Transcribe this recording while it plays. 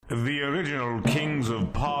The original kings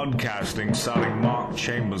of podcasting, starring Mark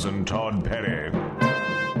Chambers and Todd Perry.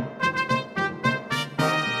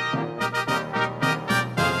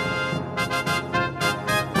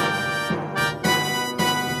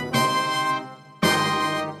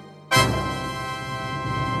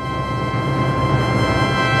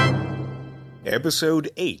 Episode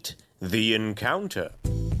 8, The Encounter.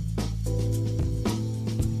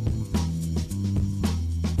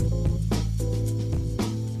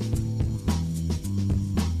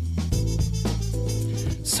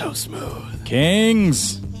 So smooth.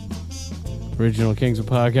 Kings! Original kings of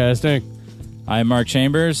podcasting. I'm Mark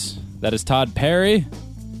Chambers. That is Todd Perry.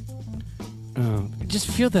 Oh, just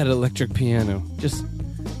feel that electric piano. Just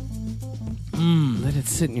let it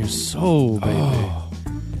sit in your soul, baby. Oh.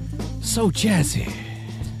 So jazzy.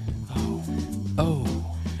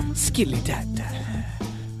 Oh. Skilly-dat-da.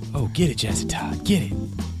 Oh, get it, Jazzy Todd. Get it.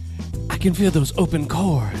 I can feel those open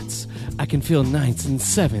chords. I can feel ninths and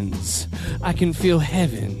sevens. I can feel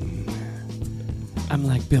heaven. I'm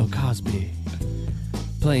like Bill Cosby,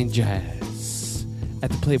 playing jazz at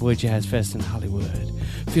the Playboy Jazz Fest in Hollywood.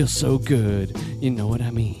 Feels so good, you know what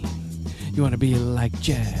I mean. You want to be like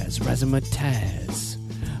jazz, razzmatazz,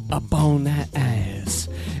 up on that ass.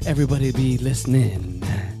 Everybody be listening.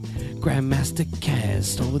 Grandmaster Caz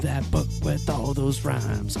stole that book with all those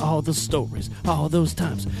rhymes, all the stories, all those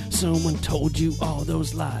times someone told you all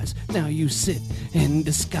those lies. Now you sit in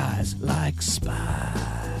disguise like spies.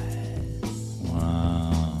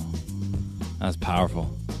 Wow. That's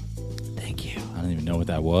powerful. Thank you. I don't even know what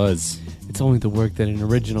that was. It's only the work that an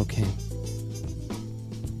original king,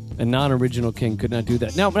 a non-original king, could not do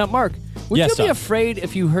that. Now Mark, would Yes, you be sir. afraid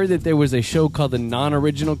if you heard that there was a show called the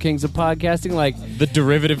Non-Original Kings of Podcasting? Like The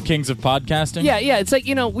derivative kings of podcasting? Yeah, it's like,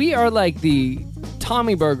 we are like the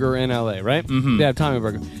Tommy Burger in LA, right? Mhm. They have Tommy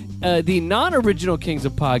Burger. The non-original kings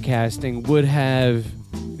of podcasting would have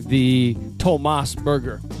the Tomas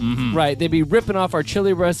Burger, right? They'd be ripping off our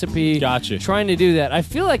chili recipe, Gotcha. trying to do that. I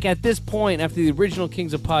feel like at this point, after the original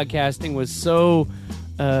kings of podcasting was so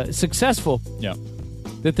successful, Yeah.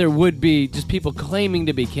 that there would be just people claiming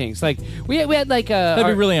to be kings. Like we had like That'd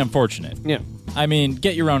be really unfortunate. yeah, I mean,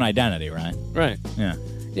 get your own identity, right? right. Yeah.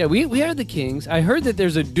 Yeah, we are the kings. I heard that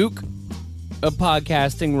there's a duke of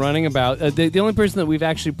podcasting running about. The only person that we've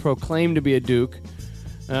actually proclaimed to be a duke,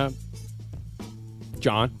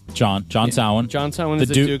 John Samhain. John Samhain is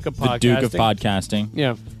the duke of podcasting. The Duke of podcasting.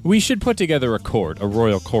 Yeah, We should put together a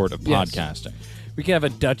royal court of Yes. podcasting. we could have a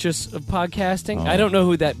duchess of podcasting. Oh. I don't know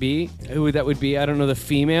who that would be. I don't know the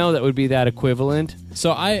female that would be that equivalent.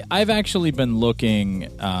 So I've actually been looking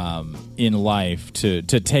in life to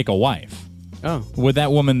take a wife. Oh, Would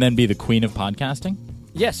that woman then be the queen of podcasting?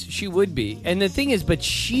 yes, she would be. And the thing is, but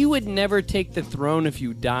she would never take the throne if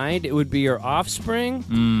you died. It would be your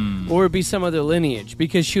offspring, or it would be some other lineage,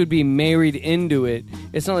 because she would be married into it.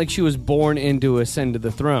 It's not like she was born into ascend to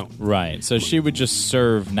the throne. Right. So she would just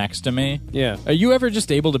serve next to me. Yeah. Are you ever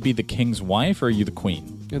just able to be the king's wife, or are you the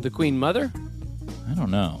queen? The Queen Mother? I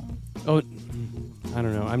don't know. Oh, I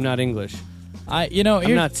don't know. I'm not English. I'm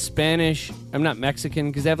I'm not Spanish. I'm not Mexican,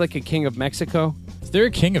 because they have like a king of Mexico. Is there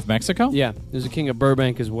a king of Mexico? Yeah, there's a king of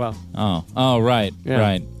Burbank as well. Oh, right, Yeah.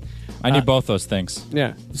 right. I knew both those things.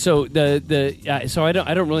 Yeah. So so I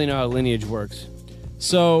don't really know how lineage works.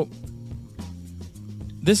 So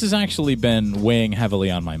this has actually been weighing heavily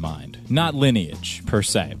on my mind. Not lineage per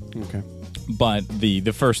se, Okay. but the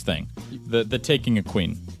first thing, the taking a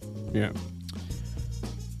queen. Yeah.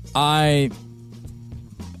 I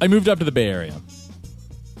moved up to the Bay Area,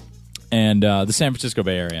 and the San Francisco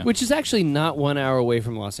Bay Area. Which is actually not 1 hour away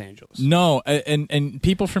from Los Angeles. No, and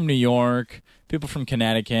people from New York, people from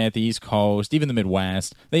Connecticut, the East Coast, even the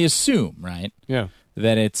Midwest, they assume, right, Yeah.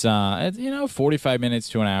 that it's 45 minutes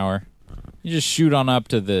to an hour. You just shoot on up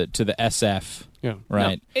to the SF. Yeah.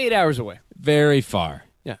 Right. No, 8 hours away. Very far.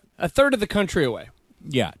 Yeah. A third of the country away.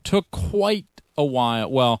 Yeah, took quite a while.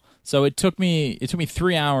 Well, so it took me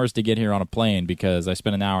 3 hours to get here on a plane because I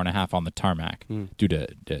spent an hour and a half on the tarmac due to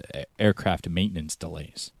aircraft maintenance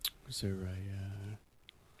delays.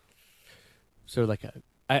 So like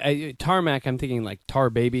a tarmac. I'm thinking like Tar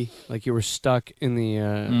Baby, like you were stuck in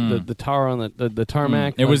the tar on the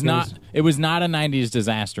tarmac. It like was not. It was not a '90s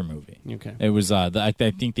disaster movie. Okay. It was. I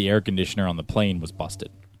think the air conditioner on the plane was busted.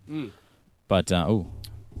 But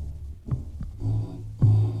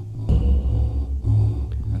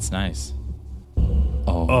that's nice.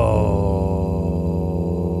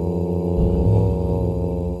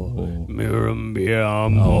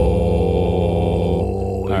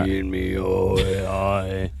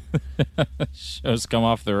 Show's come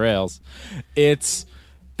off the rails. It's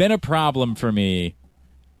been a problem for me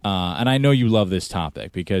And I know you love this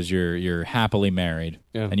topic because you're happily married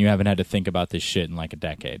and you haven't had to think about this shit in like a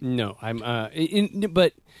decade. No, I'm.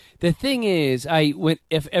 But the thing is,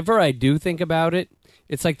 if ever I do think about it,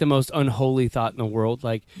 it's like the most unholy thought in the world.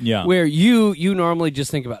 Like, where you normally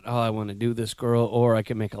just think about, oh, I want to do this girl, or I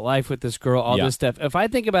can make a life with this girl, all this stuff. If I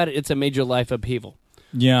think about it, it's a major life upheaval.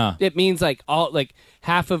 Yeah, it means like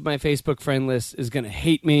half of my Facebook friend list is going to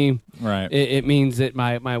hate me. Right. It means that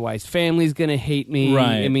my wife's family's going to hate me.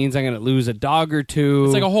 Right. It means I'm going to lose a dog or two.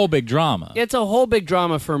 It's like a whole big drama. It's a whole big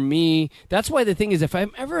drama for me. That's why the thing is, if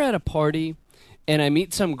I'm ever at a party and I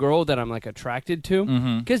meet some girl that I'm like attracted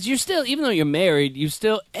to, because you're still, even though you're married, you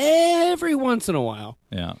still every once in a while.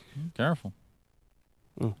 Yeah. Careful.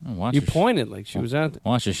 You pointed like she was out there.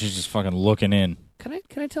 Watch it. She's just fucking looking in. Can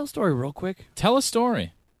I tell a story real quick? Tell a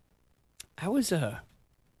story. I was Oh,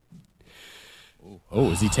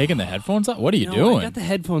 is he taking the headphones off? What are you No, doing? I got the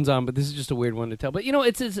headphones on, but this is just a weird one to tell. But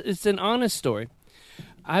it's an honest story.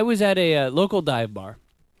 I was at a local dive bar,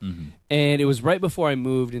 and it was right before I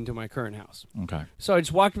moved into my current house. Okay. So I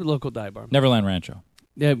just walked to the local dive bar. Neverland Rancho.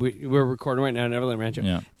 Yeah, we're recording right now, Neverland Rancho.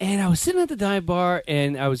 Yeah. And I was sitting at the dive bar,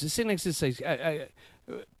 and I was just sitting next to this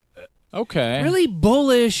Okay. really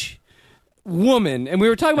bullish woman, and we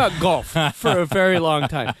were talking about golf for a very long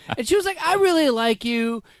time. And she was like, I really like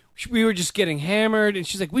you. We were just getting hammered, and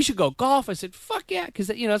she's like, we should go golf. I said, fuck yeah, because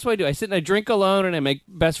that's what I do. I sit and I drink alone, and I make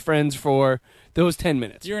best friends for those 10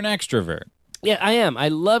 minutes. You're an extrovert. Yeah, I am. I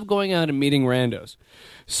love going out and meeting randos.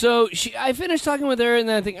 So I finished talking with her, and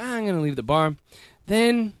then I think, I'm going to leave the bar.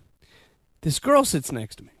 Then this girl sits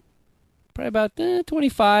next to me, probably about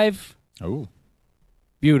 25. Oh.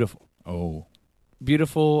 Beautiful. Oh.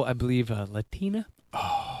 Beautiful, I believe, Latina.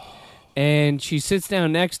 Oh. And she sits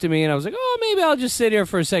down next to me, and I was like, oh, maybe I'll just sit here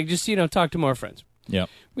for a sec, just, talk to more friends. Yep.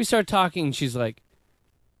 We start talking, and she's like,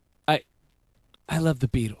 I love the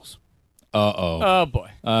Beatles. Uh-oh. Oh, boy.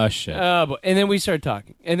 Oh, shit. Oh, boy. And then we start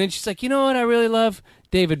talking. And then she's like, you know what I really love?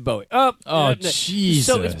 David Bowie. Jesus.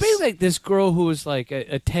 So it's basically like this girl who was like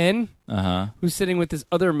a 10, who's sitting with this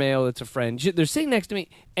other male that's a friend. They're sitting next to me,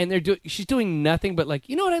 and she's doing nothing but like,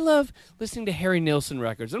 you know what I love? Listening to Harry Nilsson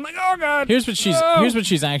records. I'm like, oh, God. Here's what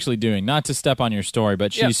she's actually doing. Not to step on your story,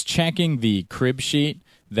 but she's checking the crib sheet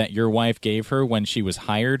that your wife gave her when she was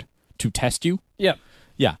hired to test you. Yep.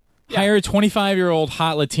 Yeah. Hire a 25-year-old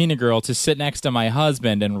hot Latina girl to sit next to my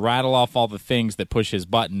husband and rattle off all the things that push his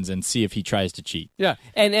buttons and see if he tries to cheat. Yeah,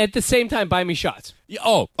 and at the same time, buy me shots.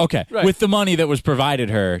 Oh, okay. Right. With the money that was provided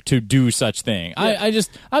her to do such thing. Yeah.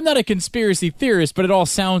 I'm not a conspiracy theorist, but it all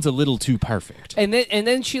sounds a little too perfect. And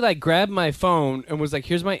then she like grabbed my phone and was like,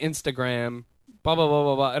 "Here's my Instagram." Blah blah blah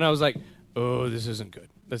blah blah. And I was like, "Oh, this isn't good.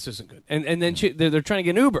 This isn't good." And then they're trying to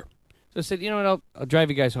get an Uber. So I said, you know what, I'll drive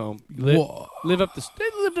you guys home. They lived up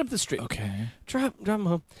the street. Okay. Drive them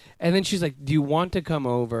home. And then she's like, do you want to come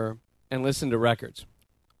over and listen to records?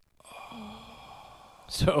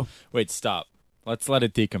 So. Wait, stop. Let's let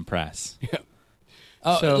it decompress. Yeah.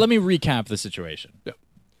 So, let me recap the situation. Yeah.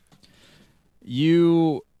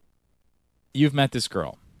 You've met this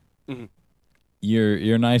girl. Mm-hmm.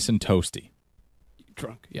 You're nice and toasty.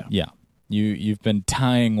 Drunk, yeah. Yeah. You've been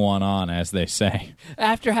tying one on, as they say.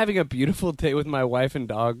 After having a beautiful day with my wife and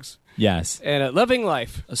dogs. Yes. And a loving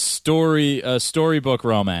life. A storybook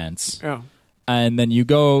romance. Yeah. And then you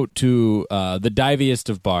go to the diviest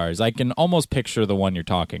of bars. I can almost picture the one you're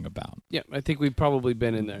talking about. Yeah, I think we've probably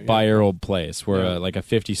been in there. Yeah. By your old place, where like a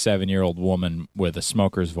 57-year-old woman with a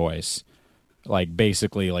smoker's voice, like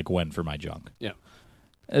basically like went for my junk. Yeah.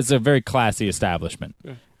 It's a very classy establishment.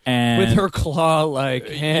 Yeah. And with her claw-like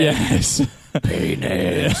hand. Yes.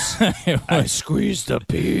 Penis. I squeezed the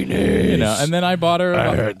penis. And then I bought her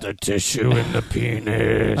I heard the tissue in the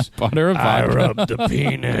penis. I bought her a vodka. I rub the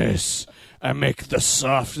penis. I make the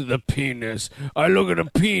soft of the penis. I look at the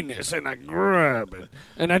penis and I grab it.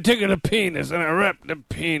 And I take the penis and I wrap the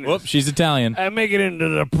penis. Whoop, she's Italian. I make it into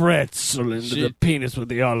the pretzel, the penis with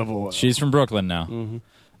the olive oil. She's from Brooklyn now.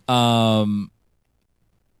 Mm-hmm.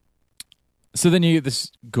 So then you get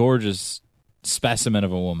this gorgeous specimen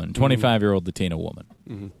of a woman, 25-year-old Latina woman.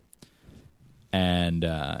 Mm-hmm. And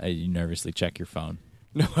you nervously check your phone.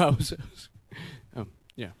 No, I was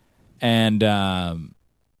yeah. And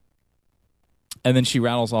then she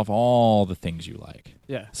rattles off all the things you like.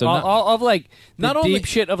 Yeah. So all of like the not deep only,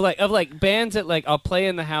 shit of like bands that like I'll play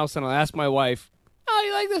in the house and I'll ask my wife, "Oh,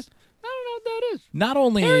 you like this?" I don't know what that is. Not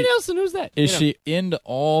only Harry Nilsson, who's that? Is she into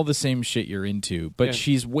all the same shit you're into, but Yeah.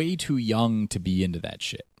 she's way too young to be into that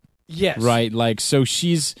shit. Yes. Right? Like, so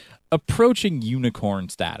she's approaching unicorn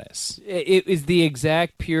status. It is the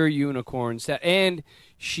exact pure unicorn set. And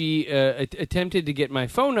she attempted to get my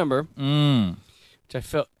phone number which I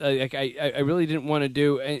felt like I really didn't want to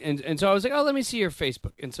do. And so I was like, oh, let me see your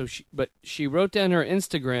Facebook. And so she wrote down her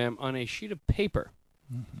Instagram on a sheet of paper.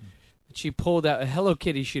 Mm-hmm. She pulled out a Hello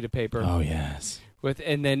Kitty sheet of paper. Oh, yes.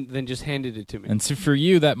 And then just handed it to me. And so for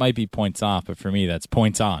you, that might be points off, but for me, that's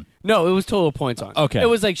points on. No, it was total points on. Okay. It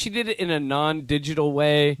was like she did it in a non-digital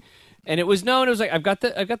way. And it was like, I've got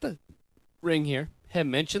the ring here. Had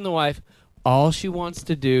mentioned the wife. All she wants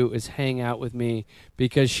to do is hang out with me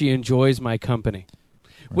because she enjoys my company.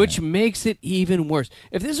 Right. Which makes it even worse.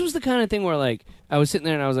 If this was the kind of thing where, like, I was sitting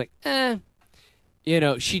there and I was like,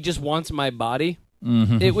 she just wants my body,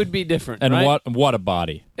 it would be different. And right? what a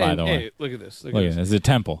body, by the way. Hey, look at this. Look at this. It's a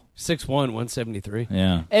temple. 6'1", 173.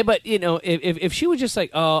 Yeah. Hey, but, if she was just like,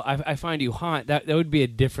 oh, I find you hot, that would be a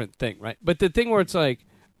different thing, right? But the thing where it's like,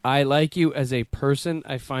 I like you as a person,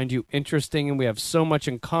 I find you interesting, and we have so much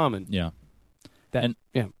in common. Yeah.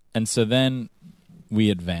 And so then we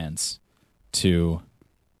advance to,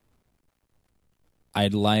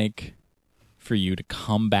 I'd like for you to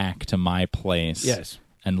come back to my place. Yes.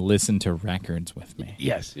 And listen to records with me.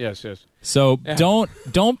 Yes. So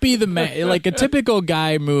don't be the man. Like a typical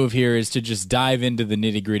guy move here is to just dive into the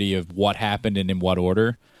nitty gritty of what happened and in what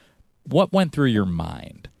order. What went through your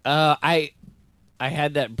mind? I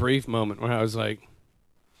had that brief moment where I was like,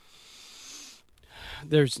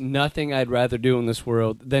 there's nothing I'd rather do in this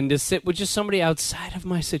world than to sit with just somebody outside of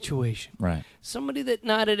my situation. Right. Somebody that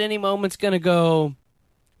not at any moment's going to go,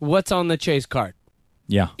 what's on the chase card?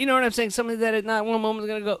 Yeah. You know what I'm saying? Somebody that at not one moment is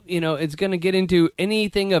going to go, it's going to get into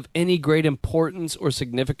anything of any great importance or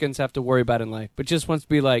significance I have to worry about in life, but just wants to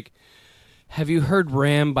be like, have you heard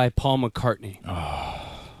Ram by Paul McCartney?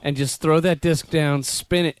 Oh. And just throw that disc down,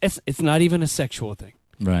 spin it. It's not even a sexual thing.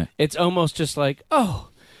 Right. It's almost just like,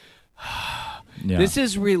 yeah. This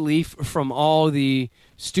is relief from all the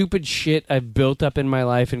stupid shit I've built up in my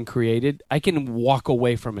life and created. I can walk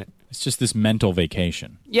away from it. It's just this mental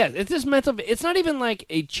vacation. Yeah, it's this mental. It's not even like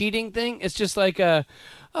a cheating thing. It's just like let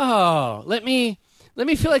me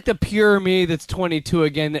feel like the pure me that's 22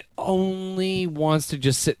 again that only wants to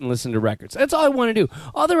just sit and listen to records. That's all I want to do.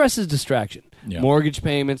 All the rest is distraction. Yeah. Mortgage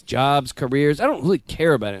payments, jobs, careers. I don't really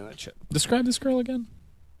care about any of that shit. Describe this girl again.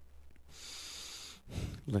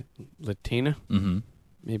 Latina. Mm-hmm.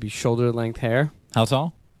 Maybe shoulder-length hair. How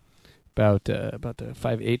tall? About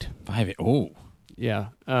 5'8". 5'8". Oh. Yeah.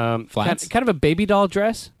 Flats? Kind of a baby doll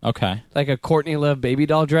dress. Okay. Like a Courtney Love baby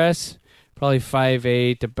doll dress. Probably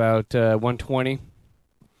 5'8", about 120.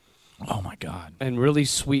 Oh, my God. And really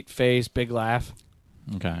sweet face, big laugh.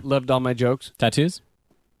 Okay. Loved all my jokes. Tattoos?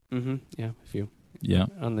 Mm-hmm. Yeah, a few. Yeah.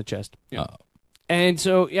 On the chest. Yeah. And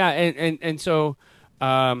so, so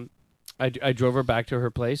I drove her back to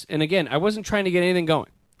her place. And again, I wasn't trying to get anything going.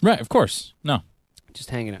 Right, of course. No.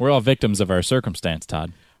 Just hanging out. We're all victims of our circumstance,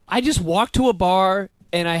 Todd. I just walked to a bar,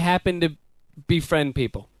 and I happened to befriend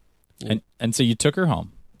people. And so you took her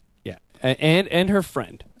home. Yeah. And her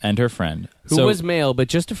friend. And her friend. Who was male, but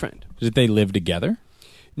just a friend. Did they live together?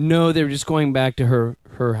 No, they were just going back to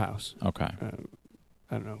her house. Okay. I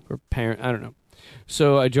don't know. Her parent, I don't know.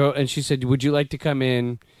 So I drove, and she said, would you like to come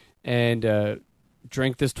in and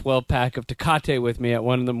drink this 12-pack of Tecate with me at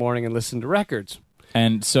 1 a.m. and listen to records?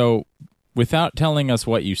 And so, without telling us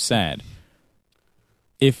what you said,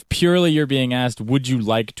 if purely you're being asked, would you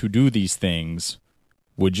like to do these things,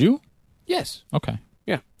 would you? Yes. Okay.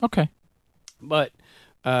 Yeah. Okay. But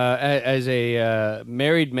as a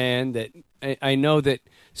married man, that I know that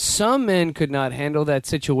some men could not handle that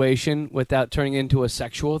situation without turning into a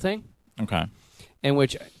sexual thing. Okay. In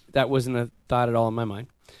which that wasn't a thought at all in my mind.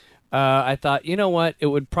 I thought, you know what? It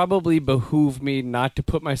would probably behoove me not to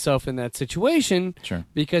put myself in that situation. Sure.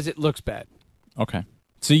 Because it looks bad. Okay.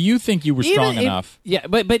 So you think you were strong enough. Yeah,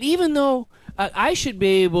 but even though I should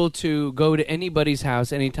be able to go to anybody's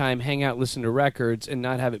house anytime, hang out, listen to records, and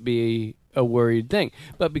not have it be a worried thing.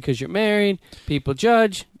 But because you're married, people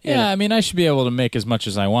judge. Yeah, I mean, I should be able to make as much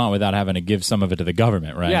as I want without having to give some of it to the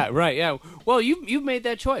government, right? Yeah, right, yeah. Well, you've made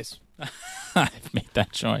that choice. I've made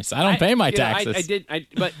that choice. I don't pay my taxes. I did. I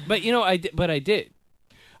did.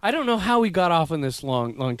 I don't know how we got off on this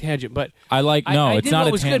long tangent, but it's not a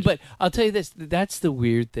tangent. Good, but I'll tell you this: that's the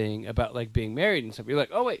weird thing about like being married and stuff. You're like,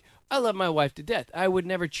 oh wait, I love my wife to death. I would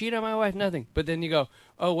never cheat on my wife, nothing. But then you go,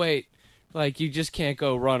 oh wait, like you just can't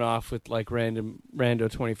go run off with like rando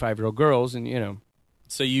 25-year-old girls, and you know.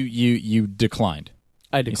 So you declined.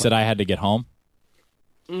 I declined. You said I had to get home.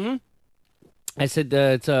 Mm-hmm. I said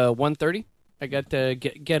it's 1:30. I got to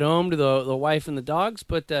get home to the wife and the dogs,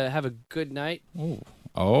 but have a good night. Ooh.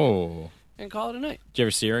 Oh. And call it a night. Did you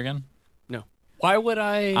ever see her again? No. Why would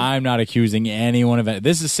I? I'm not accusing anyone of it.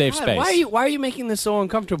 This is safe God, space. Why are you making this so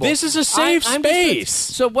uncomfortable? This is a safe space.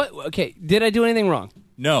 So what? Okay, did I do anything wrong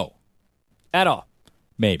No. at all?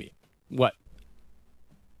 Maybe. What?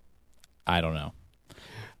 I don't know.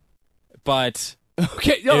 But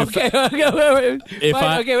Okay, no, If-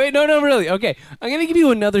 okay, wait, no, really. Okay, I'm going to give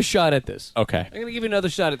you another shot at this. okay. I'm going to give you another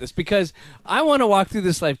shot at this because I want to walk through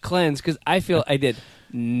this life cleansed because I feel I did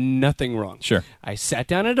nothing wrong. Sure. I sat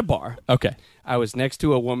down at a bar. Okay. I was next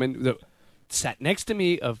to a woman that sat next to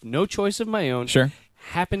me of no choice of my own. Sure.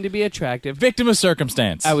 Happened to be attractive. Victim of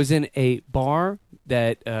circumstance. I was in a bar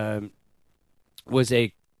that was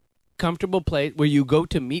a comfortable place where you go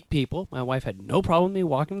to meet people. My wife had no problem with me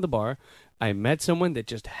walking to the bar. I met someone that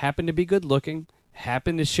just happened to be good looking,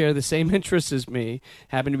 happened to share the same interests as me,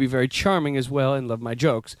 happened to be very charming as well and love my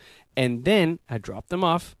jokes. And then I dropped them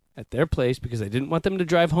off at their place because I didn't want them to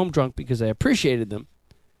drive home drunk because I appreciated them.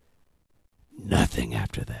 Nothing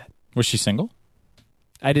after that. Was she single?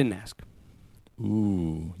 I didn't ask.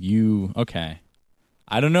 Ooh, okay.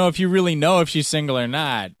 I don't know if you really know if she's single or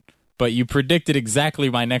not, but you predicted exactly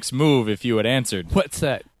my next move if you had answered. What's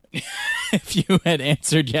that? If you had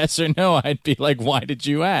answered yes or no, I'd be like, why did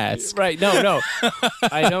you ask? Right, no.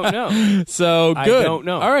 I don't know. So good. I don't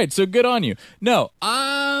know. All right, so good on you. No,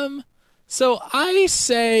 so I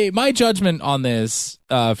say my judgment on this,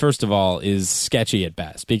 first of all, is sketchy at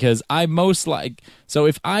best because I most like. So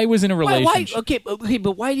if I was in a relationship, Okay,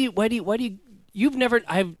 but why do you? You've never.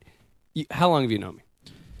 How long have you known me?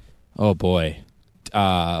 oh boy,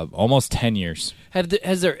 almost 10 years.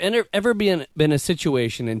 Has there ever been a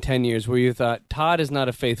situation in 10 years where you thought Todd is not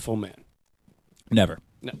a faithful man? Never.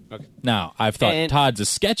 No. Okay. Now I've thought Todd's a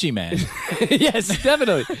sketchy man. Yes,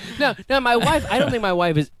 definitely. Now, my wife. I don't think my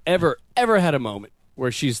wife has ever had a moment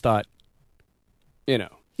where she's thought,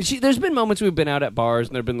 there's been moments we've been out at bars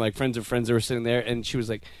and there've been like friends of friends that were sitting there, and she was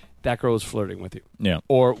like, "That girl was flirting with you," Yeah.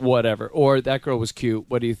 or whatever, or "That girl was cute.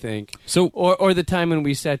 What do you think?" So, or the time when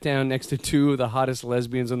we sat down next to two of the hottest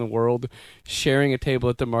lesbians in the world, sharing a table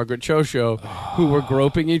at the Margaret Cho show, who were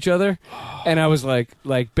groping each other, and I was like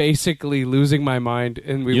basically losing my mind,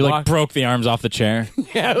 and we you walked. like broke the arms off the chair.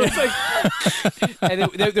 Yeah, it was like,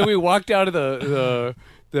 and then we walked out of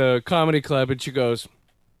the comedy club, and she goes,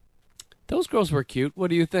 "Those girls were cute. What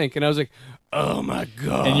do you think?" And I was like, "Oh my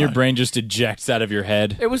god!" And your brain just ejects out of your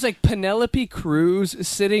head. It was like Penelope Cruz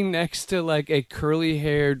sitting next to like a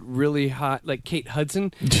curly-haired, really hot, like Kate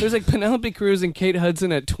Hudson. It was like Penelope Cruz and Kate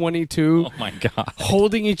Hudson at 22. Oh my god!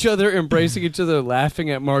 Holding each other, embracing each other, laughing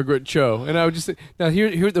at Margaret Cho. And I would just now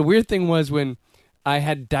here the weird thing was when I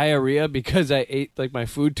had diarrhea because I ate like my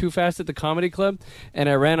food too fast at the comedy club, and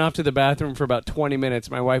I ran off to the bathroom for about 20 minutes.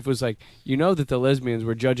 My wife was like, "You know that the lesbians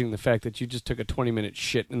were judging the fact that you just took a 20-minute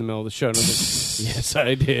shit in the middle of the show." And I was like, "Yes,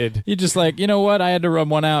 I did." You're just like, you know what? I had to rub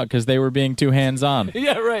one out because they were being too hands-on.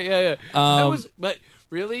 Yeah, right. Yeah. That was, but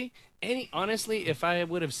really, honestly, if I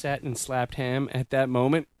would have sat and slapped ham at that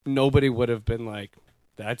moment, nobody would have been like,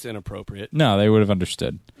 "That's inappropriate." No, they would have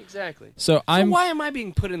understood. Exactly. So why am I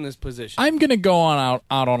being put in this position? I'm gonna go out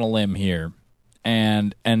on a limb here,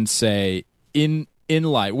 and say in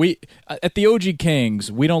life we at the OG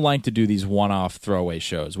Kings we don't like to do these one-off throwaway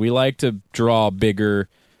shows. We like to draw bigger,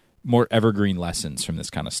 more evergreen lessons from this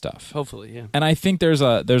kind of stuff. Hopefully, yeah. And I think there's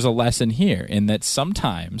a lesson here in that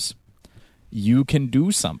sometimes you can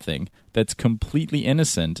do something that's completely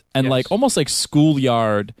innocent and Yes. like almost like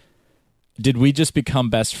schoolyard. Did we just become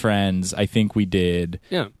best friends? I think we did.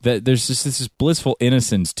 Yeah. That there's just this blissful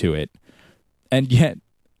innocence to it, and yet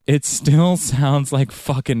it still sounds like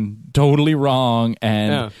fucking totally wrong.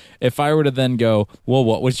 And Yeah. if I were to then go, well,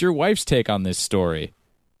 what was your wife's take on this story?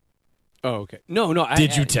 Oh, okay. No.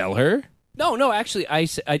 Did you tell her? No. Actually, I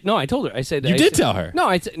told her. I said You did tell her. No,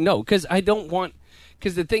 I said no because I don't want.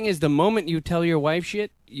 Because the thing is, the moment you tell your wife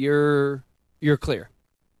shit, you're clear,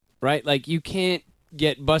 right? Like you can't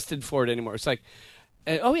get busted for it anymore. It's like,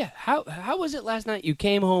 oh yeah, how was it last night? You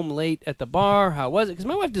came home late at the bar. How was it? Because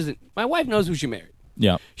my wife doesn't. My wife knows who she married.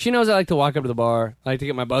 Yeah. She knows I like to walk up to the bar. I like to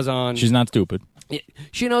get my buzz on. She's not stupid.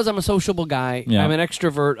 She knows I'm a sociable guy. Yeah. I'm an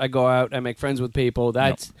extrovert. I go out. I make friends with people.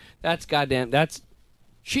 That's goddamn. That's.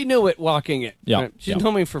 She knew it walking in. Yeah. Right? She's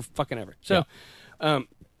known me for fucking ever. So,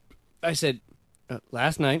 I said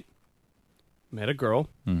last night met a girl,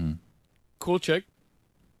 cool chick,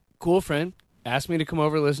 cool friend. Asked me to come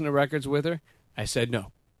over and listen to records with her. I said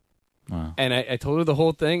no. Wow. And I told her the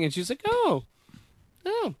whole thing, and she's like, "Oh,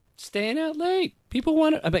 staying out late. People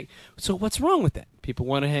want to." I'm like, "So what's wrong with that? People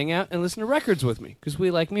want to hang out and listen to records with me because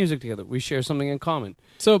we like music together. We share something in common."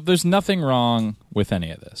 So there's nothing wrong with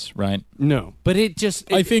any of this, right? No, but it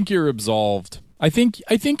just. I think you're absolved. I think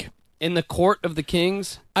In the court of the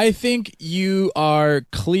kings? I think you are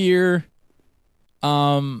clear,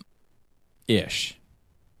 ish.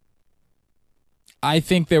 I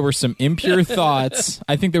think there were some impure thoughts.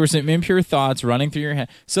 Running through your head.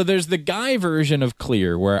 So there's the guy version of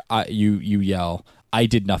clear where you yell, "I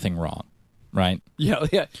did nothing wrong," right? Yeah.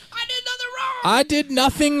 I did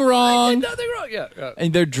nothing wrong. Yeah.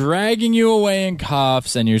 And they're dragging you away in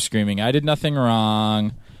cuffs, and you're screaming, "I did nothing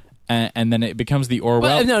wrong." And then it becomes the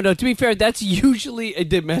Orwell. But, no, to be fair, that's usually a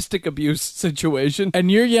domestic abuse situation. And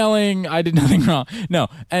you're yelling, "I did nothing wrong." No,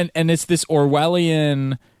 and it's this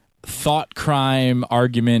Orwellian thought crime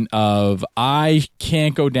argument of I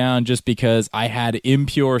can't go down just because I had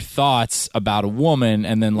impure thoughts about a woman,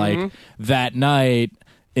 and then like that night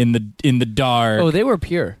in the dark. Oh, they were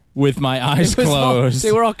pure. With my eyes closed.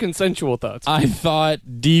 They were all consensual thoughts. I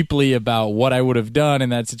thought deeply about what I would have done in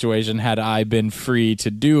that situation had I been free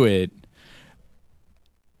to do it.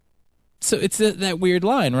 So it's that weird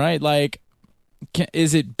line, right? Like,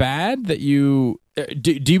 is it bad that you...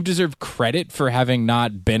 Do you deserve credit for having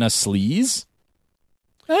not been a sleaze?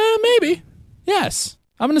 Maybe. Yes.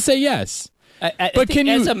 I'm going to say yes. But can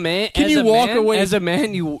you... As a man... Can you walk away... As a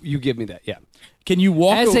man, you give me that, yeah. Can you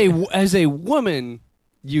walk away... As a woman...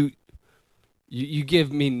 You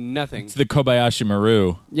give me nothing. It's the Kobayashi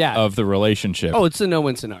Maru of the relationship. Oh, it's the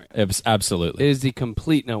no-win scenario. Absolutely. It is the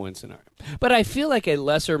complete no-win scenario. But I feel like a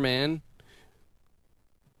lesser man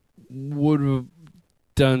would have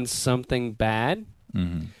done something bad.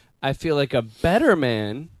 Mm-hmm. I feel like a better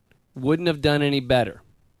man wouldn't have done any better.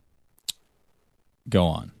 Go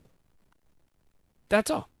on.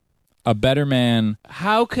 That's all. A better man...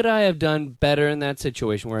 How could I have done better in that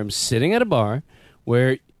situation where I'm sitting at a bar...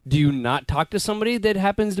 Where do you not talk to somebody that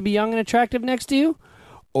happens to be young and attractive next to you?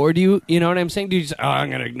 Or do you know what I'm saying? Do you just,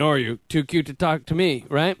 I'm going to ignore you. Too cute to talk to me,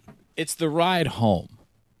 right? It's the ride home.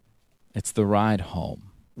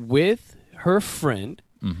 With her friend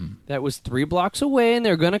that was 3 blocks away, and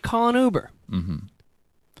they're going to call an Uber. Mm-hmm.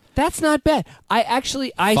 That's not bad. I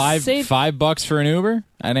saved $5 for an Uber?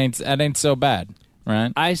 That ain't so bad,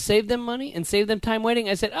 right? I saved them money and saved them time waiting.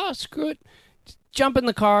 I said, oh, screw it. Just jump in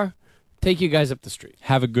the car. Take you guys up the street.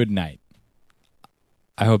 Have a good night.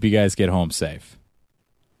 I hope you guys get home safe.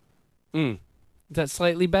 Is that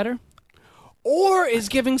slightly better? Or is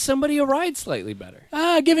giving somebody a ride slightly better?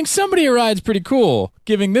 Giving somebody a ride's pretty cool.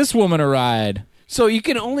 Giving this woman a ride. So you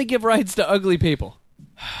can only give rides to ugly people.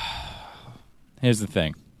 Here's the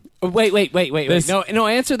thing. Wait. No,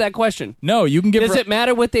 answer that question. No, you can give... Does it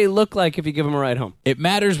matter what they look like if you give them a ride home? It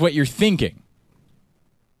matters what you're thinking.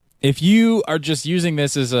 If you are just using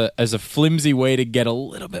this as a flimsy way to get a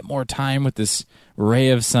little bit more time with this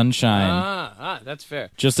ray of sunshine. That's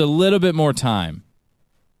fair. Just a little bit more time.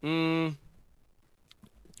 But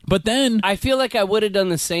then... I feel like I would have done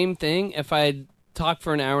the same thing if I had talked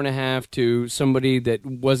for an hour and a half to somebody that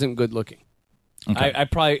wasn't good looking. Okay. I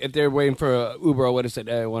probably, if they're waiting for an Uber, I would have said,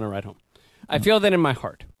 I want to ride home. I feel that in my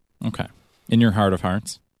heart. Okay. In your heart of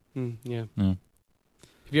hearts? Yeah. Have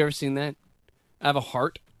you ever seen that? I have a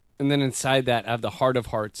heart. And then inside that, I have the heart of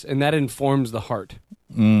hearts, and that informs the heart.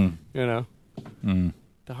 You know,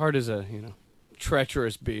 the heart is a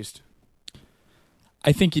treacherous beast.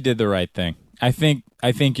 I think you did the right thing. I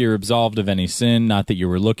think you're absolved of any sin. Not that you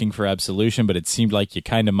were looking for absolution, but it seemed like you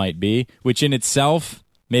kind of might be, which in itself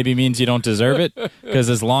maybe means you don't deserve it.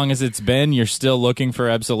 Because as long as it's been, you're still looking for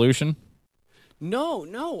absolution.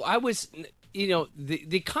 No, I was.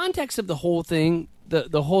 The context of the whole thing.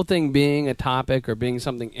 The whole thing being a topic or being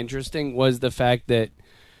something interesting was the fact that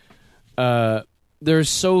there's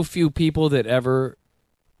so few people that ever...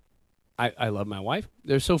 I love my wife.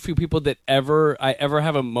 There's so few people that I ever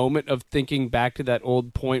have a moment of thinking back to that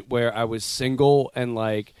old point where I was single and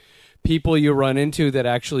like people you run into that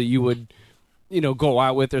actually you would, go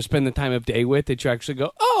out with or spend the time of day with that you actually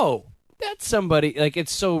go, oh, that's somebody. Like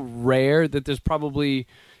it's so rare that there's probably...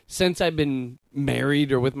 Since I've been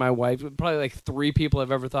married or with my wife, probably like 3 people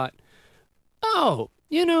I've ever thought, oh,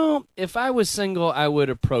 if I was single, I would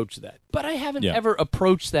approach that. But I haven't ever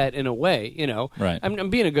approached that in a way, Right. I'm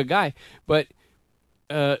being a good guy, but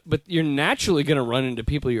you're naturally going to run into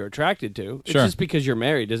people you're attracted to. It's just because you're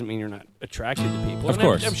married doesn't mean you're not attracted to people. Of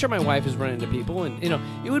course. I'm sure my wife has run into people, and,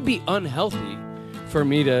 it would be unhealthy for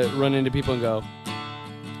me to run into people and go,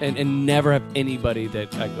 and never have anybody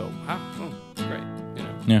that I go, wow, great.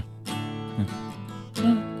 Yeah. All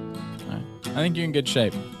right. I think you're in good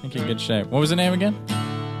shape. What was the name again?